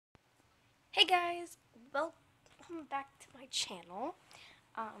Hey guys, welcome back to my channel.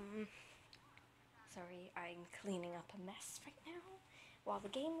 Sorry, I'm cleaning up a mess right now while the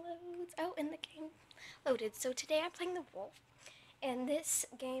game loads. Oh, and the game loaded. So today I'm playing the wolf, and this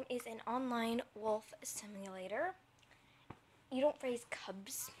game is an online wolf simulator. You don't raise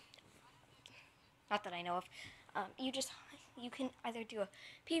cubs, not that I know of. You can either do a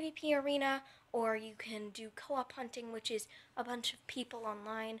PvP arena or you can do co-op hunting, which is a bunch of people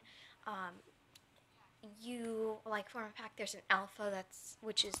online. You like form a pack. There's an alpha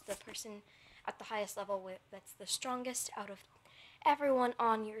which is the person at the highest level that's the strongest out of everyone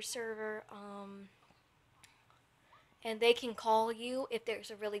on your server. And they can call you if there's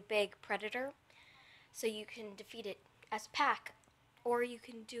a really big predator, so you can defeat it as a pack, or you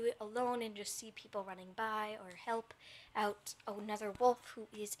can do it alone and just see people running by or help out another wolf who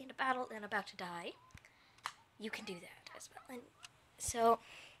is in a battle and about to die. You can do that as well. And so,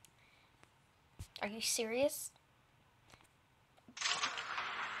 are you serious?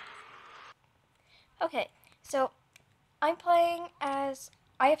 Okay, so I'm playing as,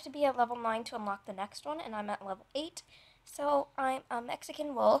 I have to be at level 9 to unlock the next one, and I'm at level 8. So I'm a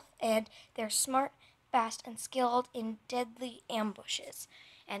Mexican wolf, and they're smart, fast, and skilled in deadly ambushes.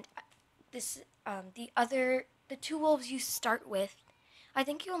 And the two wolves you start with, I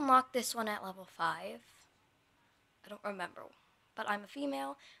think you unlock this one at level 5. I don't remember. But I'm a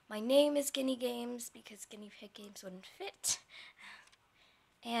female. My name is Guinea Games because Guinea Pig Games wouldn't fit.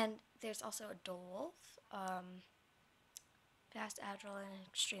 And there's also a dole wolf. Fast, agile, and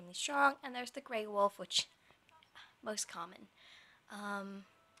extremely strong. And there's the gray wolf, which most common.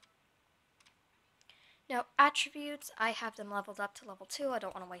 Now, attributes, I have them leveled up to level 2. I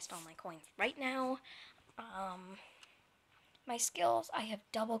don't want to waste all my coins right now. My skills, I have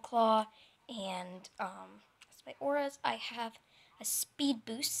double claw, and as my auras, I have a speed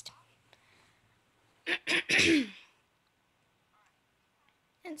boost.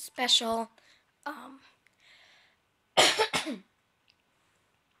 And special,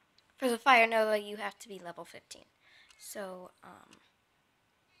 for the Fire Nova, you have to be level 15. So,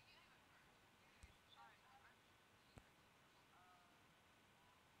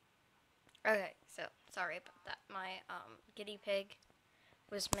 okay, so sorry about that. My guinea pig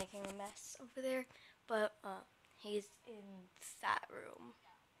was making a mess over there, but he's in that room,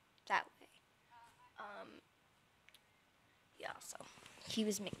 that way. Yeah, so he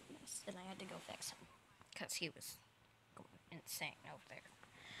was making a mess, and I had to go fix him because he was going insane over there.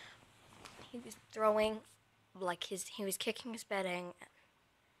 He was throwing, like he was kicking his bedding.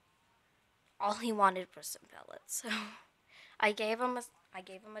 All he wanted was some pellets, so I gave him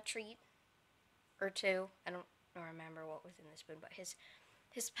a treat or two. I don't remember what was in the spoon, but his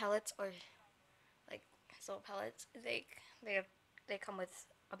pellets, or like his little pellets, they come with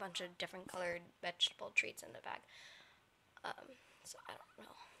a bunch of different colored vegetable treats in the bag. So I don't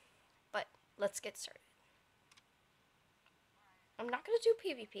know, but let's get started. I'm not gonna do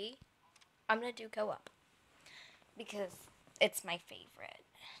PvP. I'm gonna do co-op because it's my favorite.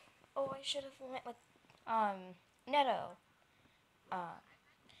 Oh, I should have went with Neto.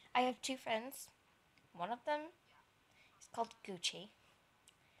 I have two friends. One of them is called Gucci.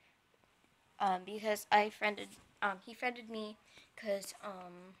 Because he friended me because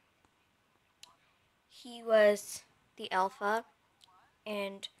he was the alpha,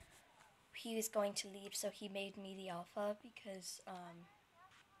 and he was going to leave, so he made me the alpha because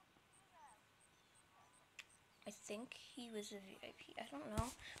I think he was a VIP. I don't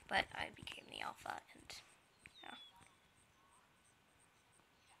know, but I became the alpha, and yeah,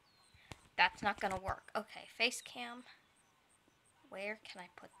 that's not gonna work. Okay, face cam. Where can I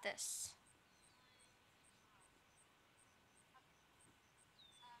put this?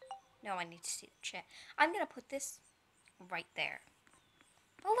 No, I need to see the chat. I'm gonna put this right there.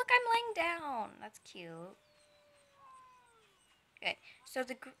 Oh, look, I'm laying down. That's cute. Okay, so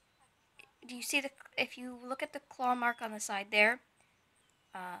do you see if you look at the claw mark on the side there,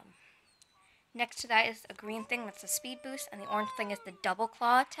 next to that is a green thing that's a speed boost, and the orange thing is the double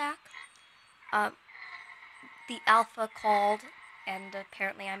claw attack. The alpha called, and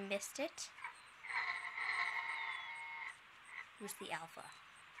apparently I missed it. Who's the alpha?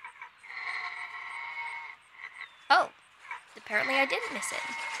 Oh, apparently I didn't miss it.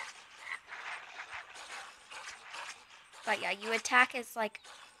 But yeah, you attack as like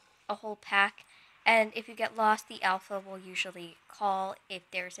a whole pack, and if you get lost, the alpha will usually call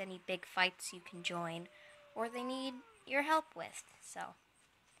if there's any big fights you can join, or they need your help with, so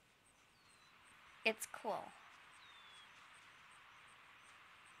it's cool.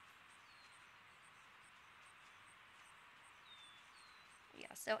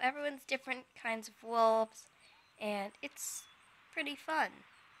 Yeah, So everyone's different kinds of wolves, and it's pretty fun.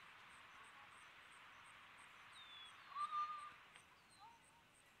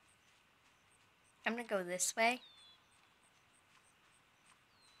 I'm gonna go this way.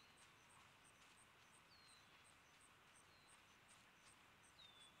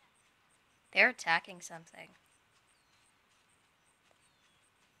 They're attacking something.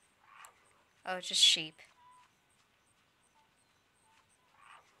 Oh, it's just sheep.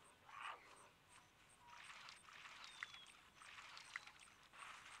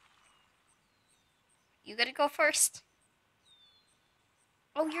 You gotta go first.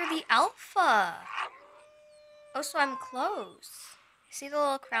 Oh, you're the alpha. Oh, so I'm close. See the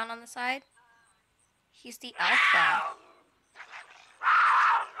little crown on the side? He's the alpha.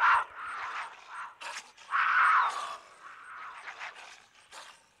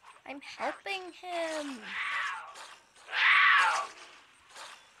 I'm helping him.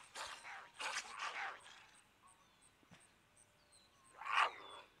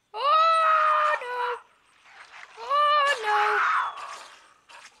 Oh, no. Oh, no.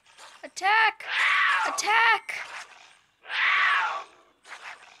 Attack. Attack.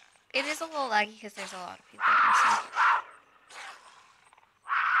 It is a little laggy because there's a lot of people missing.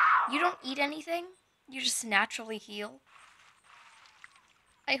 You don't eat anything? You just naturally heal?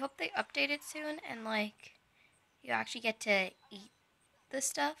 I hope they update it soon and, like, you actually get to eat the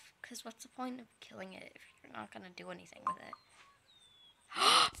stuff. Because what's the point of killing it if you're not going to do anything with it?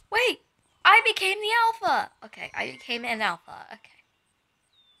 Wait! I became the alpha! Okay, I became an alpha. Okay.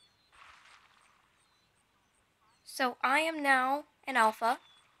 So I am now an alpha.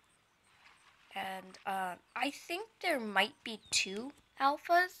 And I think there might be 2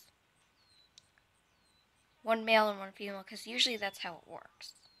 alphas. One male and one female, because usually that's how it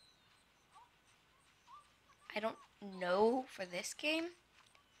works. I don't know for this game,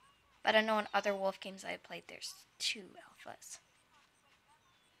 but I know in other wolf games I played there's 2 alphas.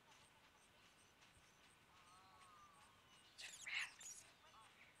 Rats.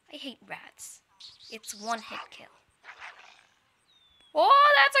 I hate rats. It's one hit kill.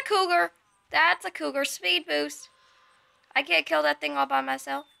 Oh, that's a cougar! That's a cougar. Speed boost. I can't kill that thing all by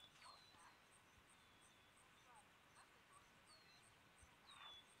myself.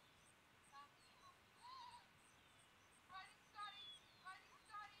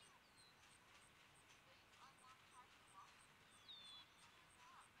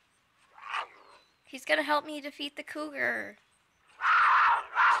 He's gonna help me defeat the cougar.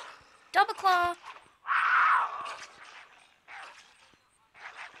 Double claw.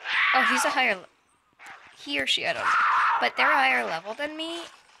 Oh, he's a higher... He or she, I don't know. But they're a higher level than me,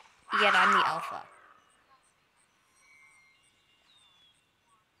 yet I'm the alpha.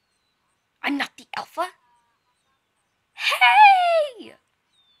 I'm not the alpha? Hey!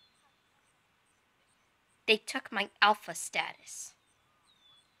 They took my alpha status.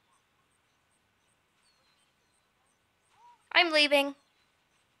 I'm leaving.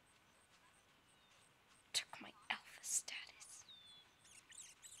 Took my alpha status.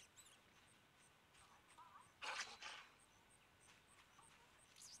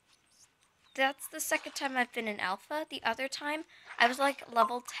 That's the second time I've been an alpha. The other time, I was like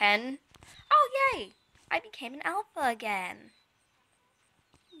level 10. Oh, yay! I became an alpha again.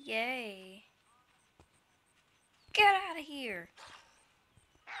 Yay. Get out of here.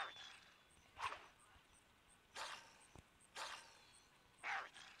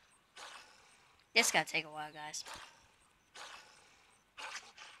 This is gonna take a while, guys.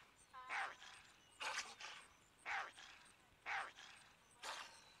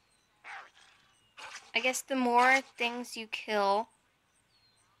 I guess the more things you kill,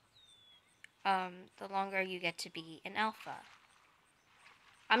 the longer you get to be an alpha.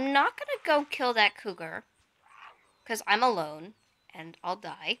 I'm not gonna go kill that cougar, because I'm alone, and I'll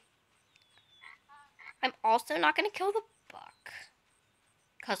die. I'm also not gonna kill the buck,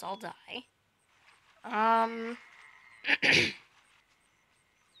 because I'll die.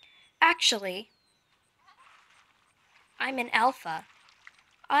 Actually, I'm an alpha.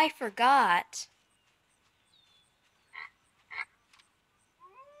 I forgot.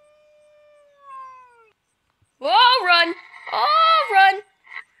 Oh, run! Oh, run!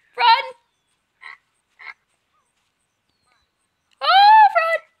 Run! Oh,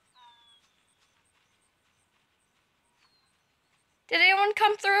 run! Did anyone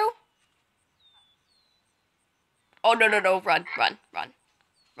come through? Oh, no, no, no. Run, run, run,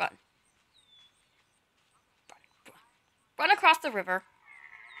 run. Run across the river.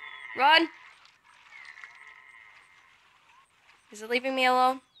 Run! Is it leaving me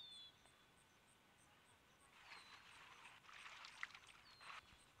alone?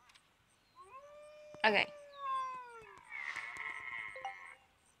 Okay.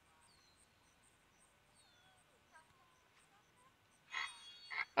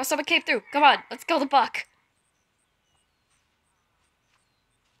 Oh, someone came through. Come on, let's kill the buck.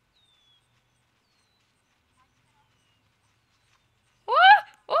 Ah!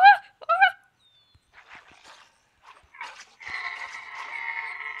 Ah! Ah!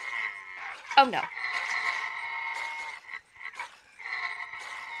 Oh no.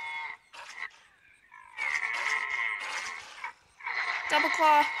 Double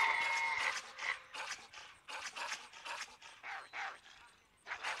claw.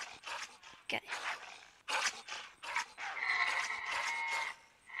 Get it.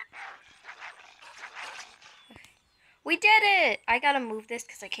 Okay. We did it! I gotta move this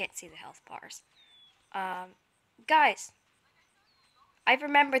because I can't see the health bars. Guys, I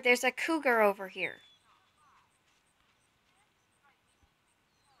remember there's a cougar over here.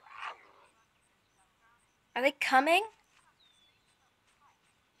 Are they coming?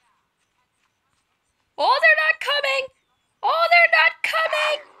 Oh, they're not coming! Oh, they're not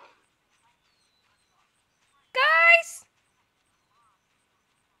coming! Guys!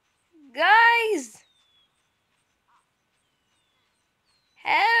 Guys!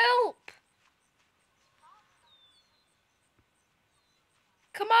 Help!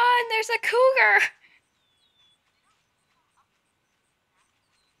 Come on, there's a cougar!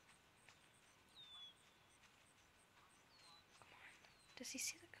 Does he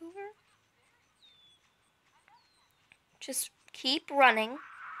see the cougar? Just keep running.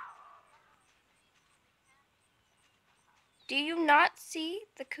 Do you not see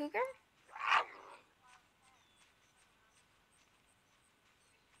the cougar?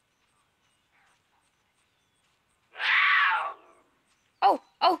 Oh,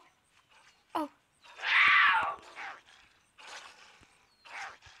 oh, oh.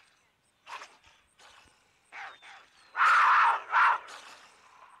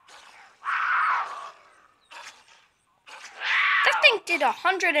 That thing did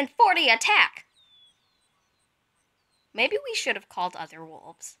 140 attack. Maybe we should have called other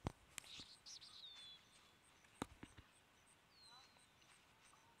wolves.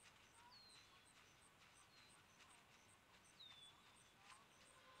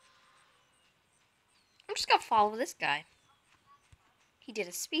 I'm just gonna follow this guy. He did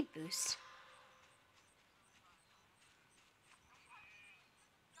a speed boost.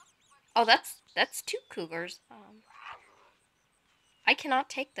 Oh, that's two cougars. I cannot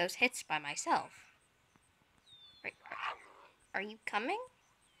take those hits by myself. Right, are you coming?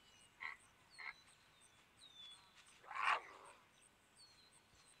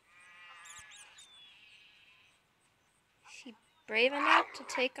 Is he brave enough to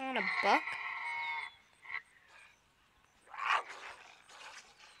take on a buck?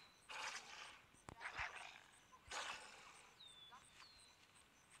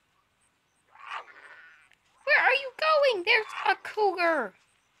 Where are you going? There's a cougar.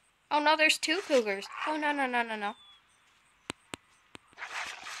 Oh no, there's two cougars. Oh no, no, no, no, no.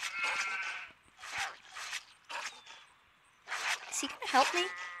 Is he gonna help me?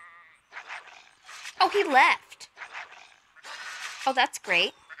 Oh, he left. Oh, that's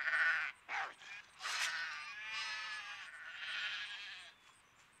great.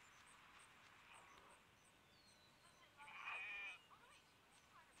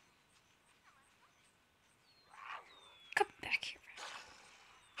 Come back here.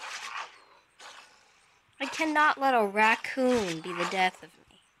 I cannot let a raccoon be the death of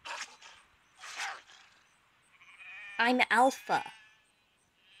me. I'm Alpha.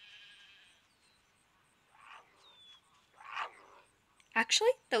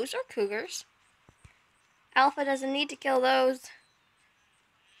 Actually, those are cougars. Alpha doesn't need to kill those.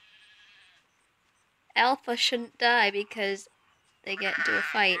 Alpha shouldn't die because they get into a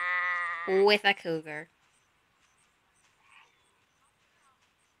fight with a cougar.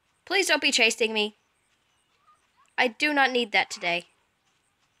 Please don't be chasing me. I do not need that today.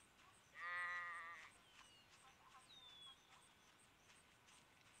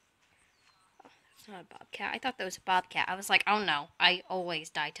 Oh, that's not a bobcat. I thought that was a bobcat. I was like, oh no, I always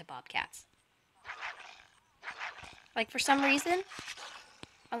die to bobcats. Like, for some reason,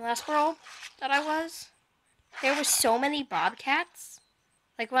 on the last world that I was, there were so many bobcats.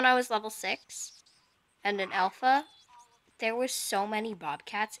 Like, when I was level 6 and in alpha, there were so many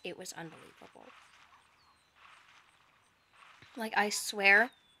bobcats, it was unbelievable. Like, I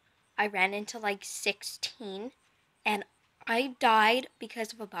swear, I ran into like 16, and I died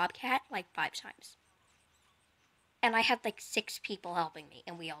because of a bobcat like 5 times. And I had like 6 people helping me,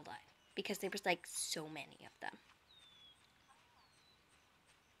 and we all died because there was like so many of them.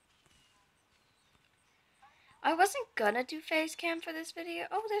 I wasn't gonna do face cam for this video.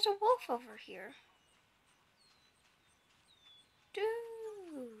 Oh, there's a wolf over here. Dude,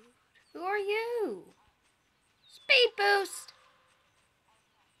 who are you? Speed boost.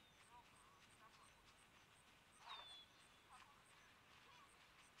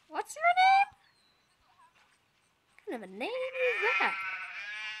 What's your name? What kind of a name is that?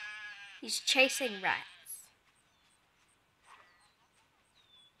 He's chasing rats.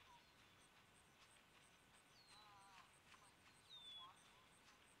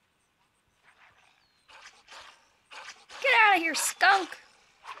 Get out of here, skunk!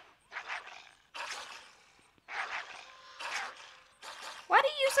 Why do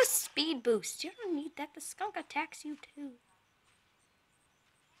you use a speed boost? You don't need that. The skunk attacks you too.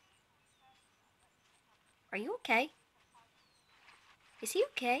 Are you okay? Is he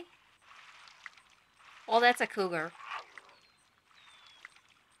okay? Oh, that's a cougar.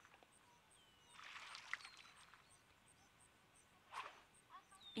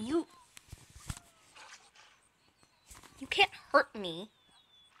 You can't hurt me.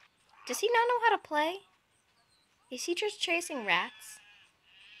 Does he not know how to play? Is he just chasing rats?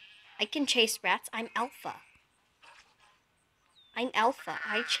 I can chase rats. I'm alpha. I'm alpha.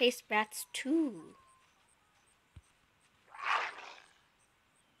 I chase rats too.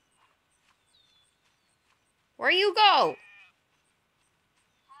 Where you go?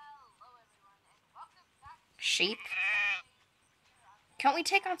 Sheep. Can't we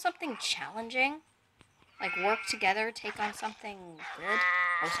take on something challenging? Like work together, take on something good?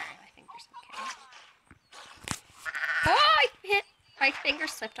 Oh, sorry, my fingers. Okay. Oh, my finger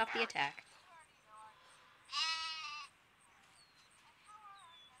slipped off the attack.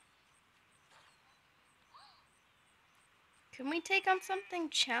 Can we take on something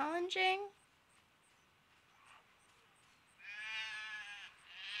challenging?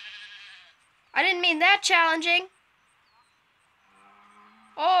 I didn't mean that challenging.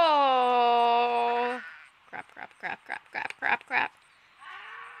 Oh. Crap.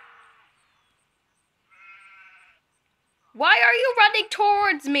 Why are you running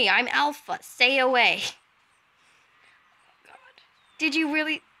towards me? I'm alpha. Stay away. God. Did you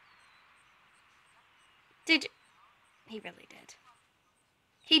really? He really did.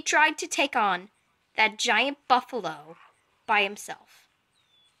 He tried to take on that giant buffalo by himself.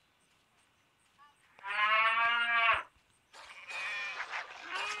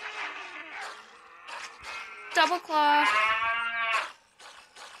 Double claw.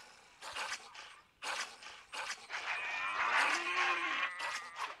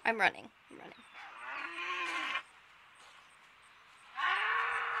 I'm running.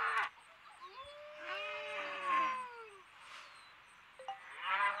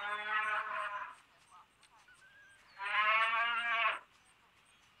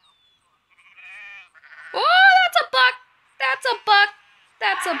 Oh, that's a buck.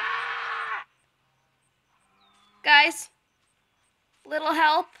 That's a... Guys, little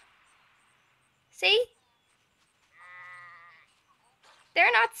help. See?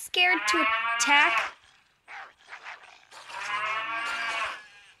 They're not scared to attack.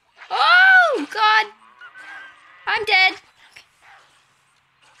 Oh, God. I'm dead.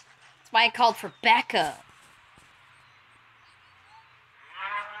 That's why I called for backup.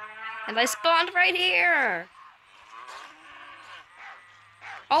 And I spawned right here.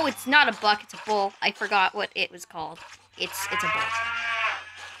 Oh, it's not a buck, it's a bull. I forgot what it was called. It's a bull.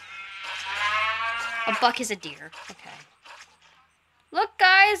 A buck is a deer. Okay. Look,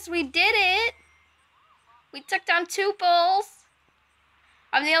 guys, we did it. We took down 2 bulls.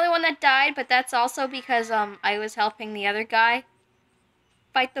 I'm the only one that died, but that's also because I was helping the other guy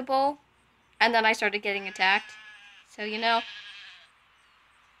fight the bull, and then I started getting attacked. So, you know.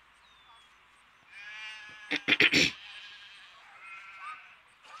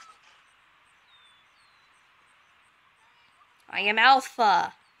 I am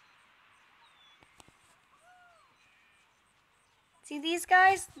alpha. See these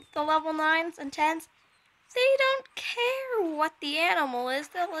guys? The level 9s and 10s? They don't care what the animal is.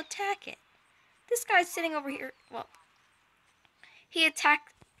 They'll attack it. This guy's sitting over here. Well, he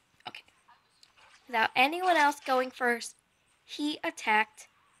attacked... Okay. Without anyone else going first, he attacked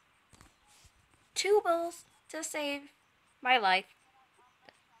 2 bulls to save my life.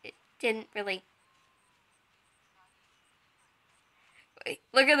 It didn't really... Wait,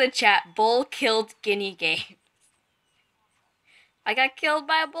 look at the chat. Bull killed guinea game. I got killed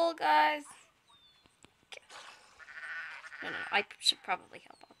by a bull, guys. No, I should probably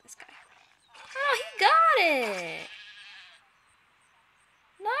help out this guy. Oh, he got it.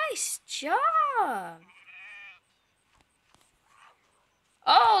 Nice job.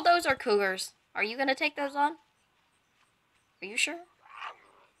 Oh, those are cougars. Are you going to take those on? Are you sure?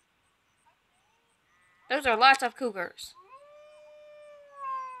 Those are lots of cougars.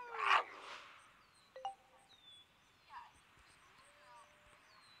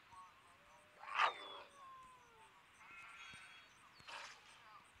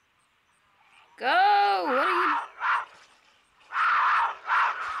 Go! What are you...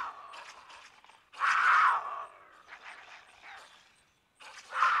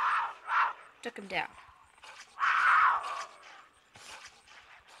 Took him down.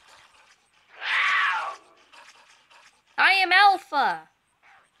 I am Alpha!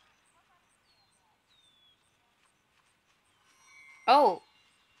 Oh.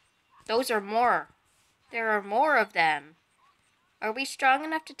 Those are more. There are more of them. Are we strong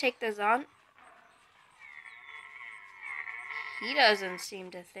enough to take those on? He doesn't seem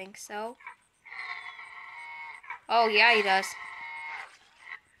to think so. Oh, yeah, he does.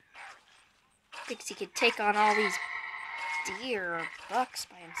 Thinks he could take on all these deer or bucks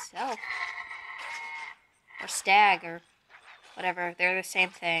by himself. Or stag or whatever. They're the same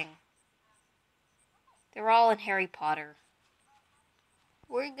thing. They're all in Harry Potter.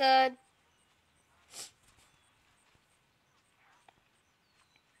 We're good.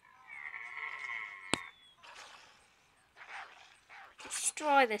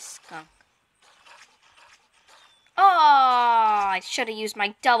 Destroy this skunk. Oh, I should have used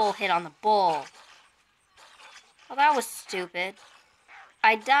my double hit on the bull. Well, that was stupid.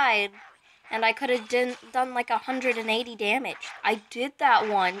 I died, and I could have done like 180 damage. I did that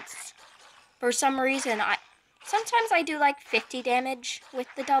once. For some reason, sometimes I do like 50 damage with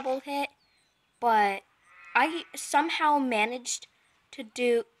the double hit, but I somehow managed to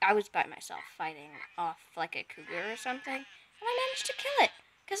do... I was by myself fighting off like a cougar or something, and I managed to kill it,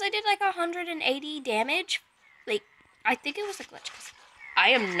 because I did like 180 damage. Like, I think it was a glitch, because I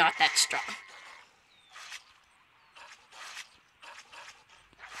am not that strong.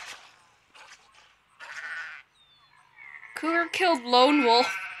 Cougar killed Lone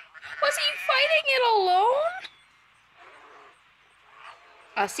Wolf. Was he fighting it alone?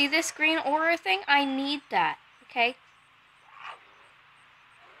 See this green aura thing? I need that, okay?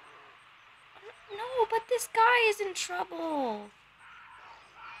 No, but this guy is in trouble.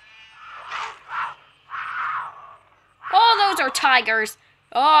 Oh, those are tigers.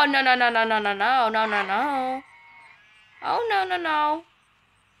 Oh, no, no, no, no, no, no, no, no, no, no. Oh, no, no, no.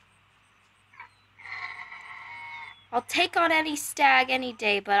 I'll take on any stag any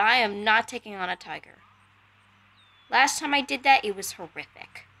day, but I am not taking on a tiger. Last time I did that, it was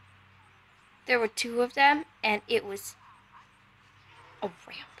horrific. There were 2 of them, and it was a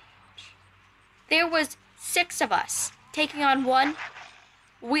rampage. There was 6 of us taking on one.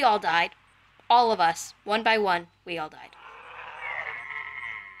 We all died. All of us, one by one, we all died.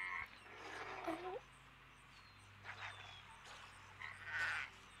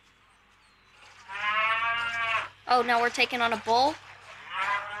 Oh, now we're taking on a bull.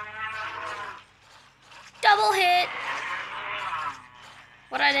 Double hit.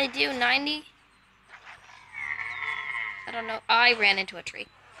 What did I do? 90? I don't know. I ran into a tree.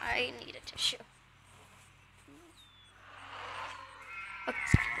 I need a tissue. Oh,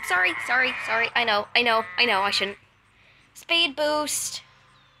 sorry. I know. I shouldn't. Speed boost.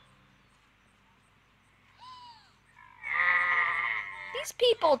 These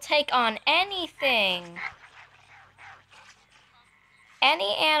people take on anything.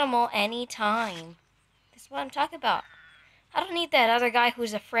 Any animal, anytime. That's what I'm talking about. I don't need that other guy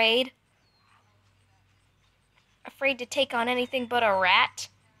who's afraid. Afraid to take on anything but a rat.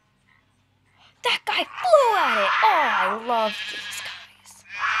 That guy flew at it. Oh, I love these guys.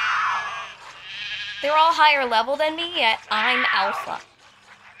 They're all higher level than me, yet I'm alpha.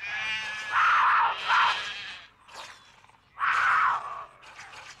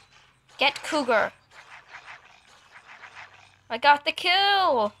 Get cougar. I got the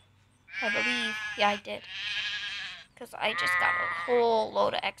kill. I believe. Yeah, I did. Because I just got a whole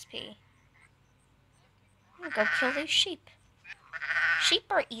load of XP. I'm gonna go kill these sheep. Sheep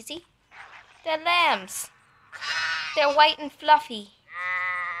are easy. They're lambs. They're white and fluffy.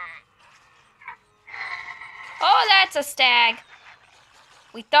 Oh, that's a stag.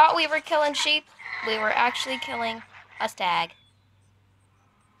 We thought we were killing sheep. We were actually killing a stag.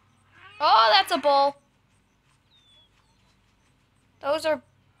 Oh, that's a bull. Those are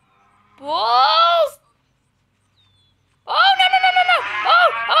bulls. Oh, no.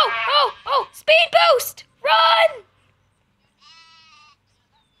 Oh. Speed boost. Run.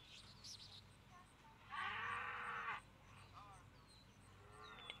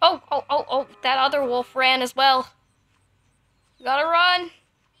 Oh. That other wolf ran as well. We gotta run.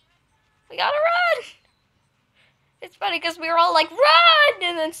 It's funny because we were all like, run!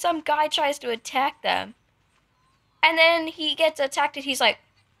 And then some guy tries to attack them. And then he gets attacked and he's like,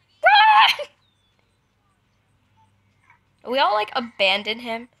 run! We all like abandon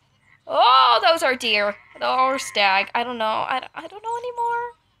him. Oh, those are deer. Or stag. I don't know. I don't know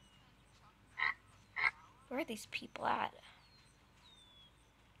anymore. Where are these people at?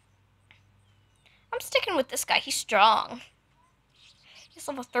 I'm sticking with this guy. He's strong. He's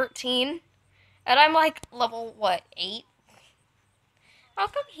level 13. And I'm like level, what, 8? How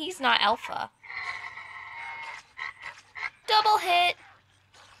come he's not alpha? Double hit.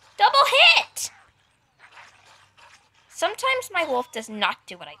 Double hit! Sometimes my wolf does not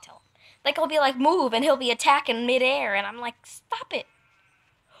do what I tell him. Like, I'll be like, move, and he'll be attacking midair, and I'm like, stop it.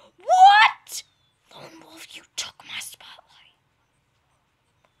 What? Lone Wolf, you took my spotlight.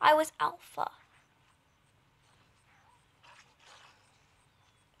 I was alpha.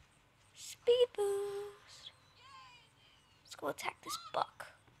 Speed boost. Let's go attack this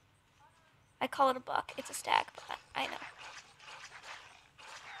buck. I call it a buck. It's a stag, but I know.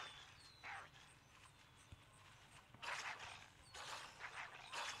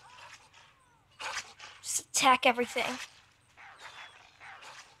 Just attack everything.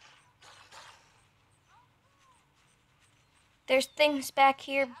 There's things back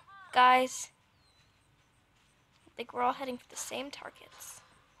here, guys. I think we're all heading for the same targets.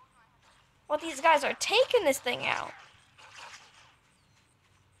 Well, these guys are taking this thing out.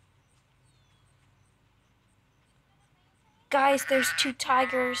 Guys, there's 2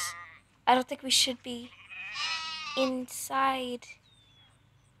 tigers. I don't think we should be inside.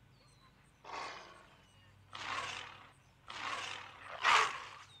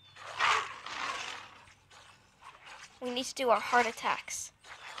 We need to do our heart attacks.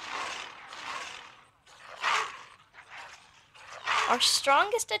 Our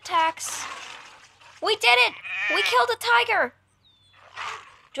strongest attacks. We did it! We killed a tiger!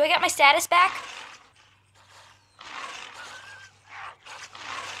 Do I get my status back?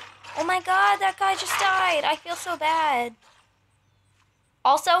 Oh my god, that guy just died. I feel so bad.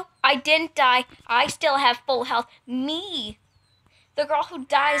 Also, I didn't die. I still have full health. Me. The girl who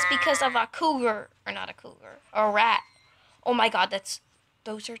dies because of a cougar. Or not a cougar. A rat. Oh my god,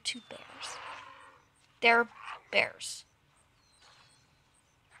 those are 2 bears. They're bears.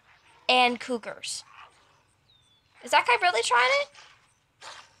 And cougars. Is that guy really trying it?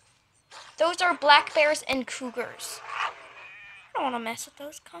 Those are black bears and cougars. I don't want to mess with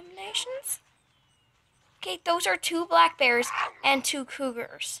those combinations. Okay, those are 2 black bears and 2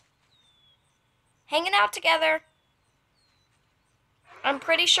 cougars. Hanging out together. I'm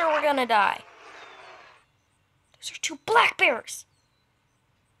pretty sure we're gonna die. Those are 2 black bears.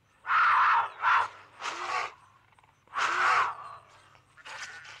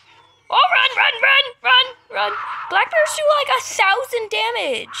 Oh, run. Black bears do like 1,000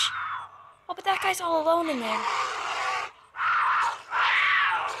 damage. Oh, but that guy's all alone in there.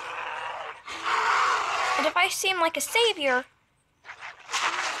 And if I seem like a savior...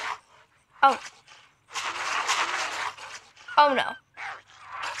 Oh. Oh, no.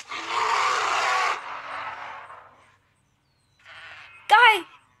 Guy,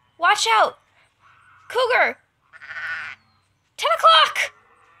 watch out. Cougar. 10 o'clock.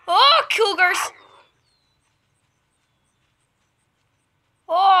 Oh, cougars.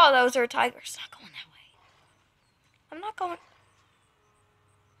 Oh, those are tigers. Not going that way. I'm not going...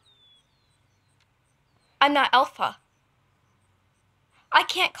 I'm not alpha. I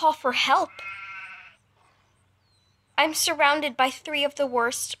can't call for help. I'm surrounded by 3 of the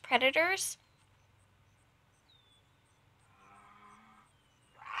worst predators.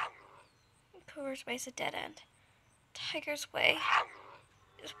 Cougar's way is a dead end. Tiger's way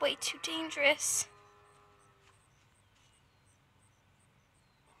is way too dangerous.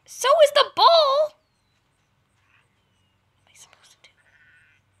 So is the bull! What am I supposed to do?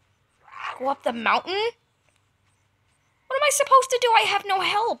 Go up the mountain? What am I supposed to do? I have no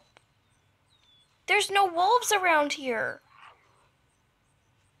help. There's no wolves around here.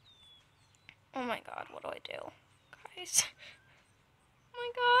 Oh my god, what do I do? Guys. Oh my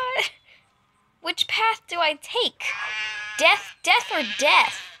god. Which path do I take? Death or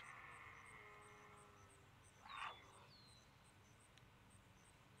death?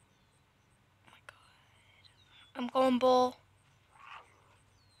 Oh my god. I'm going bull.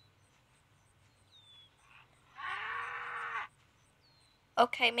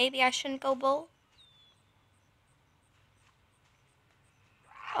 Okay, maybe I shouldn't go bull.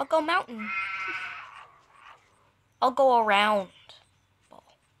 I'll go mountain. I'll go around bull.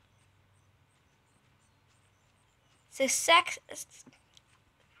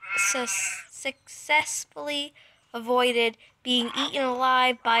 Successfully avoided being eaten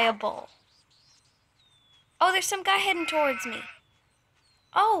alive by a bull. Oh, there's some guy heading towards me.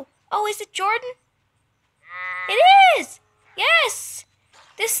 Oh, is it Jordan? It is! Yes!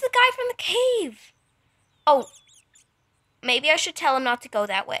 This is the guy from the cave. Oh, maybe I should tell him not to go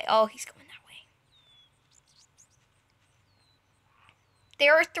that way. Oh, he's going that way.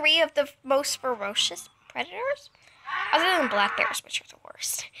 There are 3 of the most ferocious predators. Other than black bears, which are the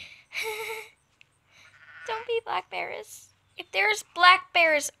worst. Don't be black bears. If there's black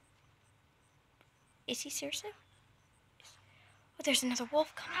bears... Is he seriously? Oh, there's another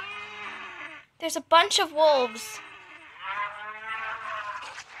wolf coming. There's a bunch of wolves.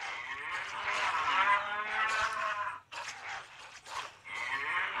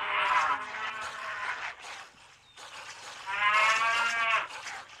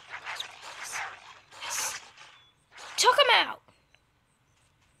 Yes. Took him out.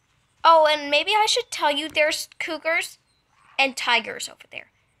 Oh, and maybe I should tell you there's cougars and tigers over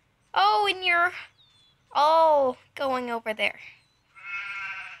there. Oh, and you're... Oh, going over there.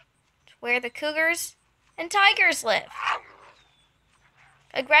 Where the cougars and tigers live.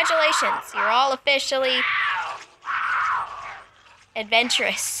 Congratulations, you're all officially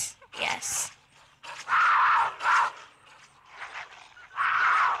adventurous. Yes.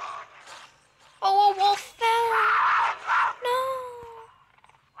 Oh, a wolf fell. No.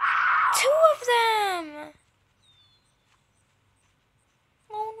 2 of them.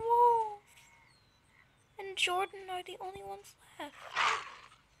 Lone wolf and Jordan are the only ones left.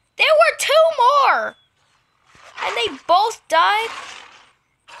 There were 2 more! And they both died?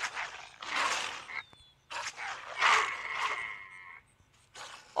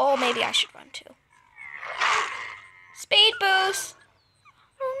 Oh, maybe I should run too. Speed boost!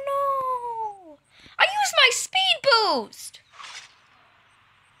 Oh no! I used my speed boost!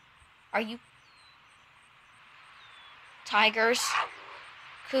 Are you... Tigers?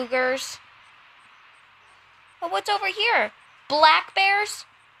 Cougars? Oh, what's over here? Black bears?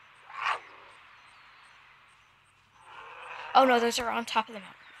 Oh no, those are on top of the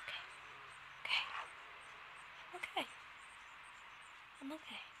mountain. Okay. I'm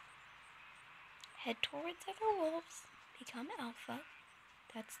okay. Head towards other wolves. Become alpha.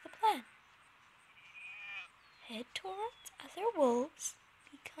 That's the plan. Head towards other wolves.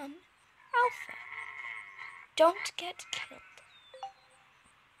 Become alpha. Don't get killed.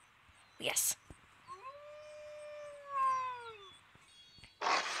 Yes.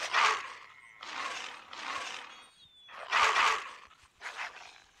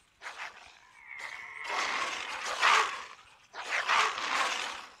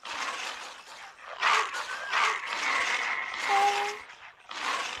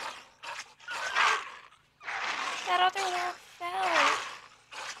 That other wolf fell.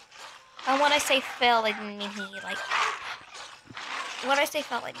 And when I say fell, I didn't mean he, like... When I say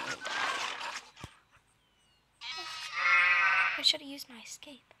fell, I didn't mean that. I should have used my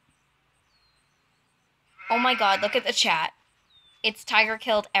escape. Oh my god, look at the chat. It's Tiger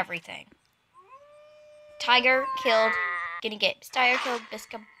killed everything. Tiger killed Guinea Gapes. Tiger killed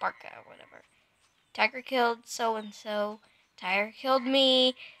Bisca Barca or whatever. Tiger killed so-and-so. Tiger killed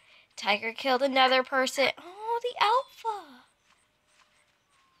me. Tiger killed another person. Oh, the alpha.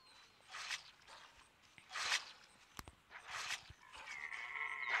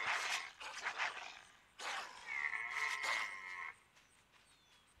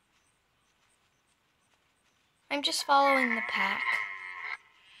 I'm just following the pack.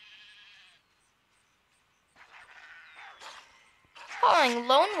 Following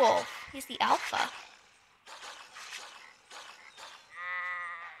Lone Wolf. He's the alpha.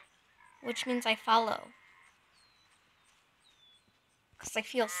 Which means I follow. Because I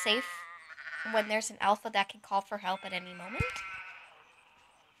feel safe when there's an alpha that can call for help at any moment.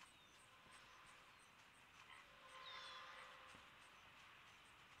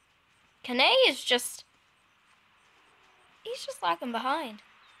 Kane is just... He's just lagging behind.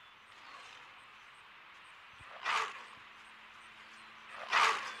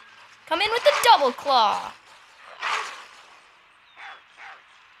 Come in with the double claw.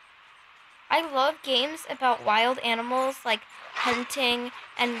 I love games about wild animals, like hunting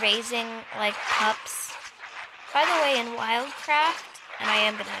and raising, like, pups. By the way, in Wildcraft, and I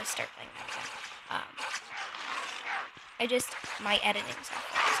am going to start playing that again, my editing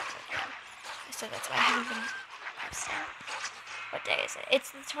software isn't working, so that's why I haven't been posting. What day is it?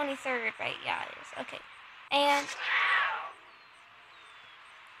 It's the 23rd, right? Yeah, it is. Okay. And,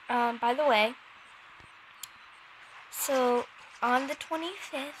 by the way, so on the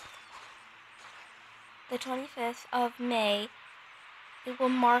 25th of May, it will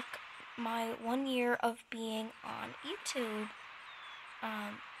mark my 1 year of being on YouTube.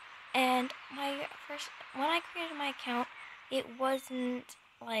 And when I created my account, it wasn't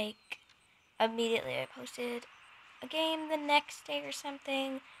like immediately I posted a game the next day or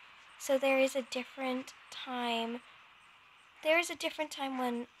something. So there is a different time.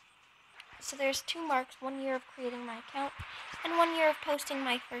 So there's 2 marks, 1 year of creating my account and 1 year of posting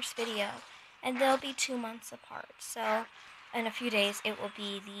my first video. And they'll be 2 months apart. So in a few days, it will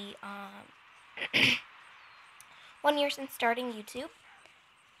be the 1 year since starting YouTube.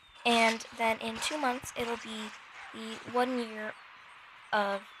 And then in 2 months, it'll be the 1 year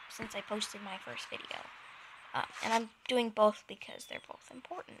of since I posted my first video. And I'm doing both because they're both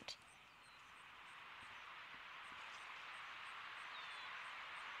important.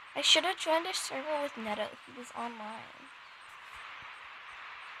 I should have joined a server with Neto. He was online.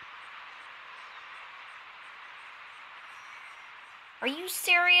 Are you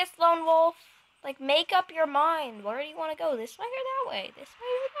serious, Lone Wolf? Like, make up your mind. Where do you want to go? This way or that way? This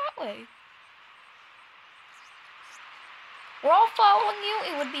way or that way? We're all following you.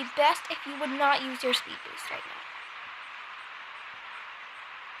 It would be best if you would not use your speed boost right now.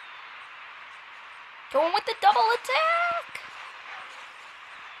 Going with the double attack!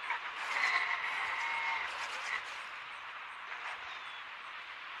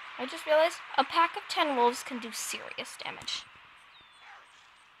 I just realized a pack of 10 wolves can do serious damage.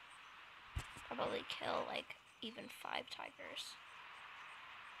 Probably kill, like, even 5 tigers.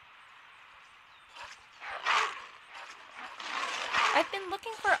 I've been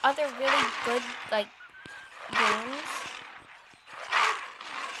looking for other really good, like, games.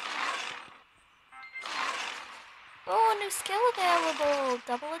 Oh, new skill available!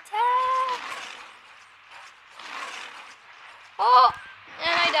 Double attack! Oh!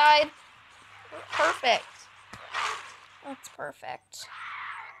 And I died. Perfect. That's perfect.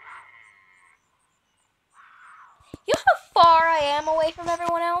 You know how far I am away from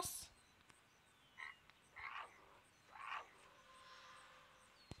everyone else?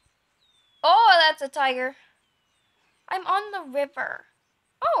 Oh, that's a tiger. I'm on the river.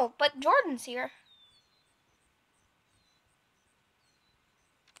 Oh, but Jordan's here.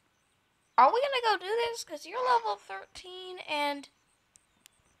 Are we gonna go do this? Because you're level 13 and...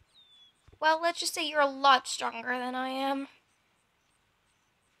 Well, let's just say you're a lot stronger than I am.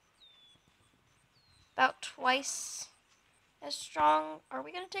 About twice as strong. Are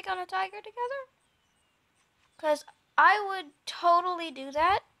we gonna take on a tiger together? Because I would totally do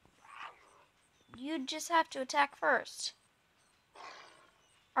that. You'd just have to attack first.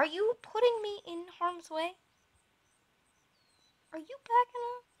 Are you putting me in harm's way? Are you backing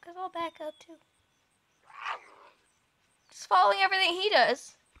up? Because I'll back up too. Just following everything he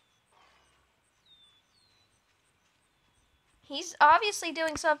does. He's obviously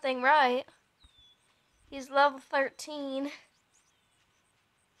doing something right. He's level 13.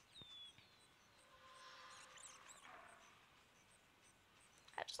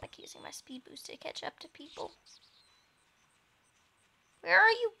 I just like using my speed boost to catch up to people. Where are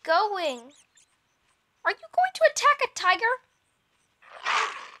you going? Are you going to attack a tiger?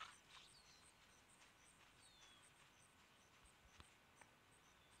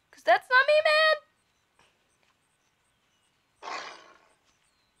 Because that's not me, man.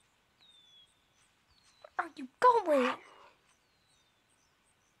 Where are you going?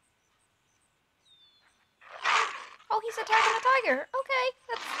 Oh, he's attacking a tiger. Okay,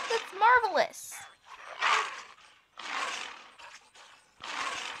 that's marvelous.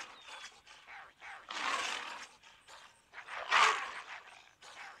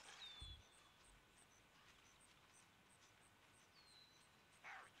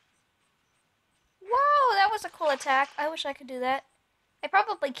 Whoa, that was a cool attack. I wish I could do that. I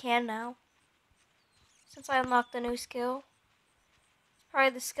probably can now. Since I unlocked the new skill. It's probably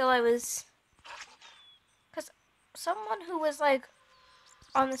the skill I was... Because someone who was like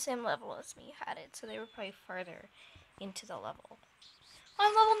on the same level as me had it. So they were probably further into the level.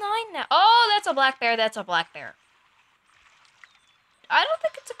 I'm level 9 now. Oh, that's a black bear. That's a black bear. I don't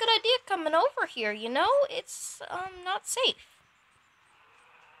think it's a good idea coming over here, you know? It's not safe.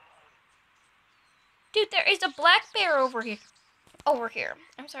 Dude, there is a black bear over here. Over here.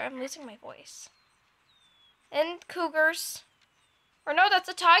 I'm sorry, I'm losing my voice. And cougars. Or no, that's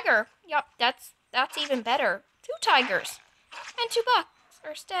a tiger. Yup, that's even better. 2 tigers. And 2 bucks.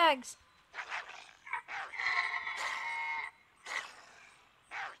 Or stags.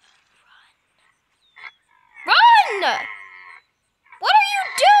 Run! What are you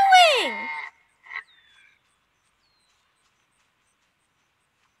doing?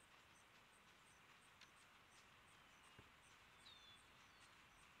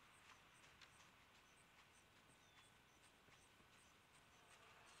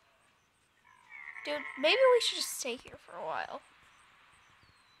 Dude, maybe we should just stay here for a while.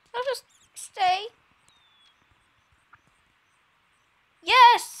 I'll just stay.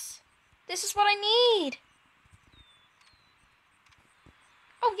 Yes! This is what I need.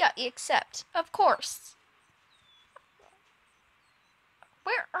 Oh yeah, accept. Of course.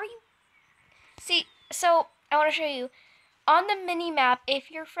 Where are you? See, so I want to show you. On the mini-map,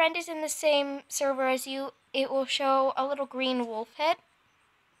 if your friend is in the same server as you, it will show a little green wolf head.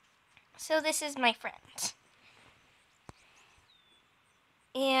 So this is my friend.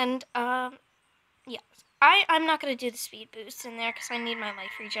 And, yeah. I'm not going to do the speed boost in there because I need my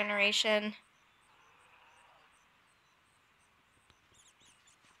life regeneration.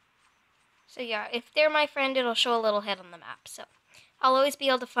 So yeah, if they're my friend, it'll show a little head on the map. So I'll always be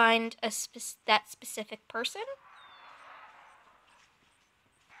able to find that specific person.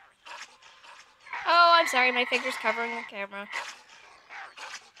 Oh, I'm sorry, my finger's covering the camera.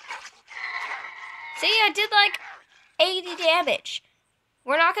 See, I did like 80 damage.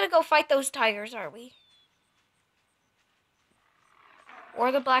 We're not going to go fight those tigers, are we?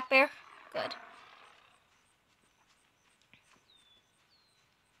 Or the black bear? Good.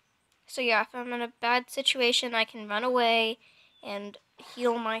 So yeah, if I'm in a bad situation, I can run away and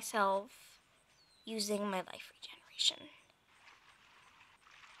heal myself using my life regeneration.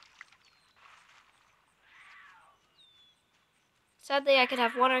 Sadly, I could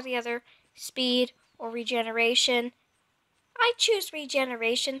have one or the other, speed or regeneration. I choose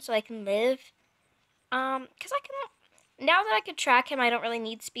regeneration so I can live. Because I can, now that I can track him, I don't really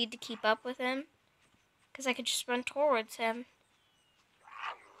need speed to keep up with him. Because I could just run towards him.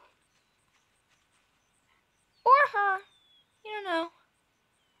 Or her. You don't know.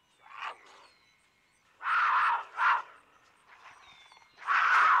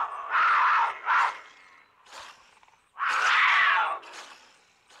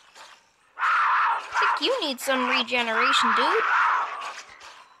 I think you need some regeneration, dude.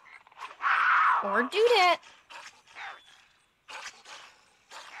 Or dudette.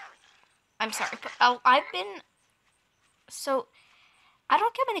 I'm sorry, but I've been... So, I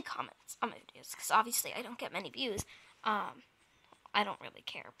don't get many comments on my videos, because obviously I don't get many views. I don't really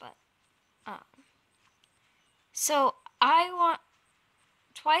care, but... So,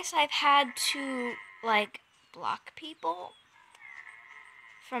 twice I've had to, like, block people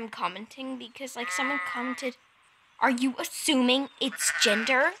from commenting, because, like, someone commented, "Are you assuming it's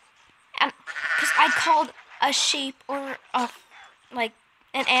gender?" And, because I called a sheep or like,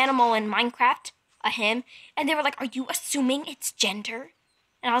 an animal in Minecraft a him, and they were like, "Are you assuming it's gender?"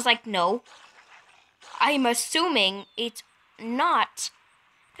 And I was like, "No. I'm assuming it's not."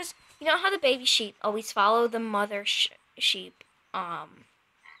 Because you know how the baby sheep always follow the mother sheep?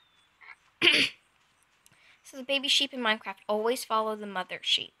 So the baby sheep in Minecraft always follow the mother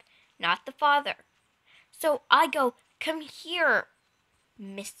sheep, not the father. So I go, "Come here,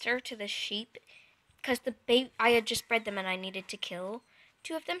 mister," to the sheep, because I had just bred them and I needed to kill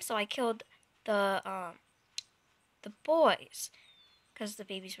 2 of them, so I killed the boys, because the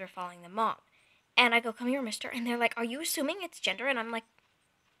babies were following the mom. And I go, "Come here, mister," and they're like, "Are you assuming it's gender?" And I'm like,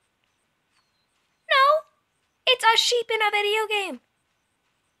 "No, it's a sheep in a video game.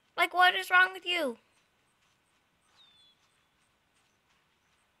 Like, what is wrong with you?"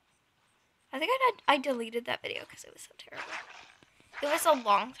 I think I deleted that video because it was so terrible. It was a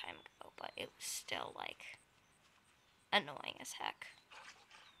long time ago, but it was still, like, annoying as heck.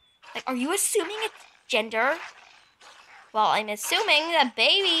 Like, "Are you assuming it's gender?" Well, I'm assuming the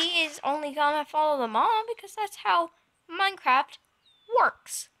baby is only gonna follow the mom because that's how Minecraft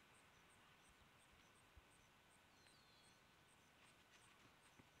works.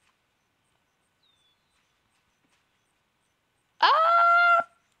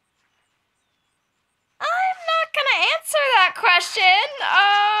 I'm not gonna answer that question.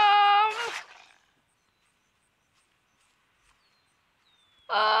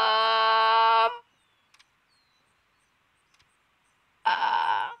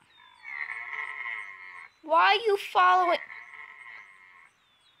 Why are you following?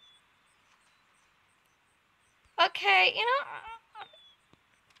 Okay, you know, I'm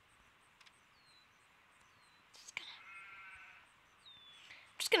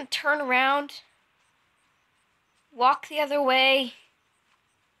just gonna turn around, walk the other way.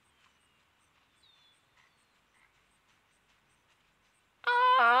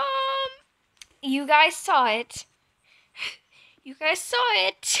 You guys saw it. You guys saw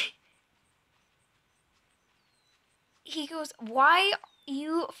it. He goes, "Why are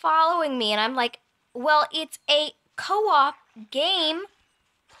you following me?" And I'm like, "Well, it's a co-op game.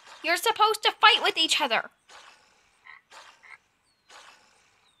 You're supposed to fight with each other."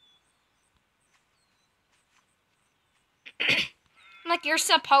 Like, you're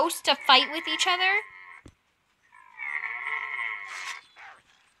supposed to fight with each other?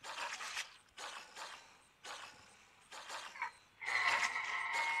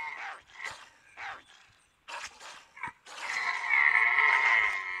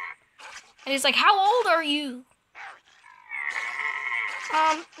 And he's like, how old are you?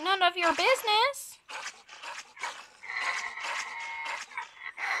 None of your business.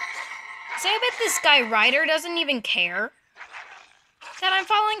 So I bet this guy Ryder doesn't even care that I'm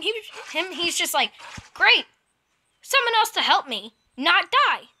following him. He's just like, great, someone else to help me not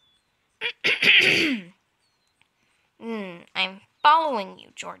die. I'm following you,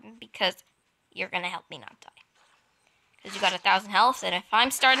 Jordan, because you're gonna help me not die. Because you got 1,000 health, and if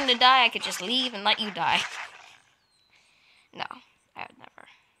I'm starting to die, I could just leave and let you die. No, I would never.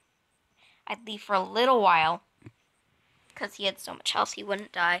 I'd leave for a little while, because he had so much health he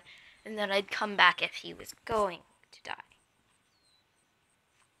wouldn't die, and then I'd come back if he was going to die.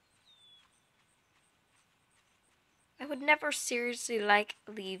 I would never seriously,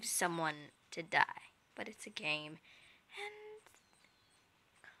 leave someone to die, but it's a game, and...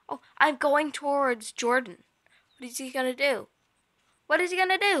 Oh, I'm going towards Jordan. What is he gonna do? What is he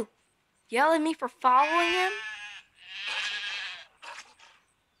gonna do? Yell at me for following him?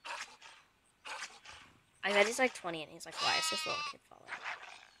 I bet he's like 20 and he's like, why is this little kid following me?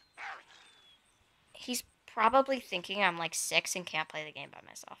 He's probably thinking I'm like 6 and can't play the game by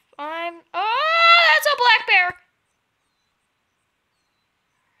myself. Oh, that's a black bear!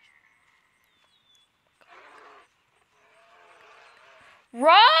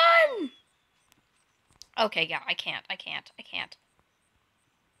 Run! Okay, yeah, I can't.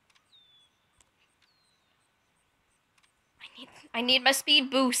 I need my speed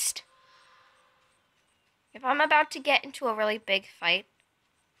boost. If I'm about to get into a really big fight,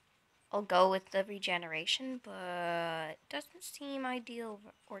 I'll go with the regeneration, but it doesn't seem ideal.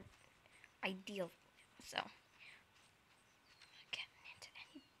 So, getting into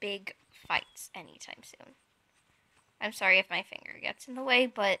any big fights anytime soon. I'm sorry if my finger gets in the way,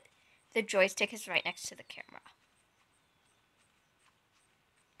 but the joystick is right next to the camera.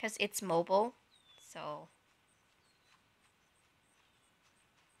 Because it's mobile, so...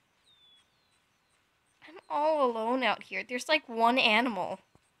 I'm all alone out here. There's like one animal.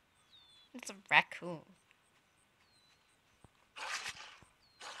 It's a raccoon.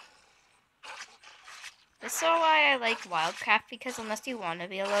 This is why I like Wildcraft, because unless you want to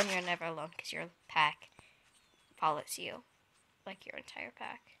be alone, you're never alone, because your pack follows you. Like your entire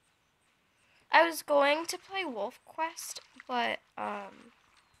pack. I was going to play Wolf Quest, but,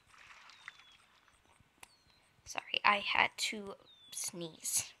 sorry, I had to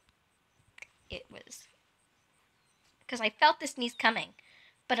sneeze. It was... because I felt the sneeze coming.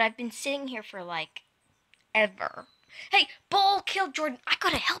 But I've been sitting here for, like, ever. Hey, Bull killed Jordan. I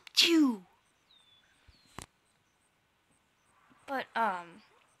could have helped you. But,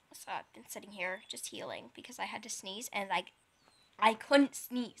 so I've been sitting here just healing because I had to sneeze. And, like, I couldn't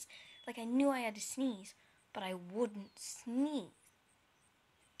sneeze. Like, I knew I had to sneeze, but I wouldn't sneeze.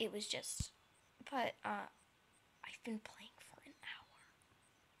 It was just... But, I've been playing for an hour.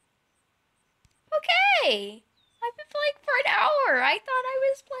 Okay! I've been playing for an hour. I thought I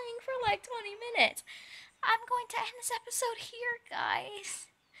was playing for like 20 minutes. I'm going to end this episode here, guys.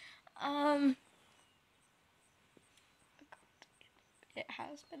 It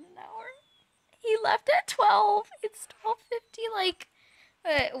has been an hour. He left at 12. It's 12:50, like,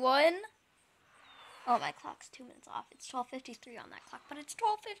 1. Oh, my clock's 2 minutes off. It's 12:53 on that clock, but it's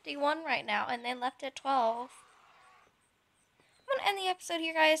 12:51 right now, and they left at 12. I'm going to end the episode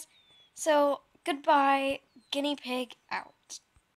here, guys. So, goodbye. Guinea pig out.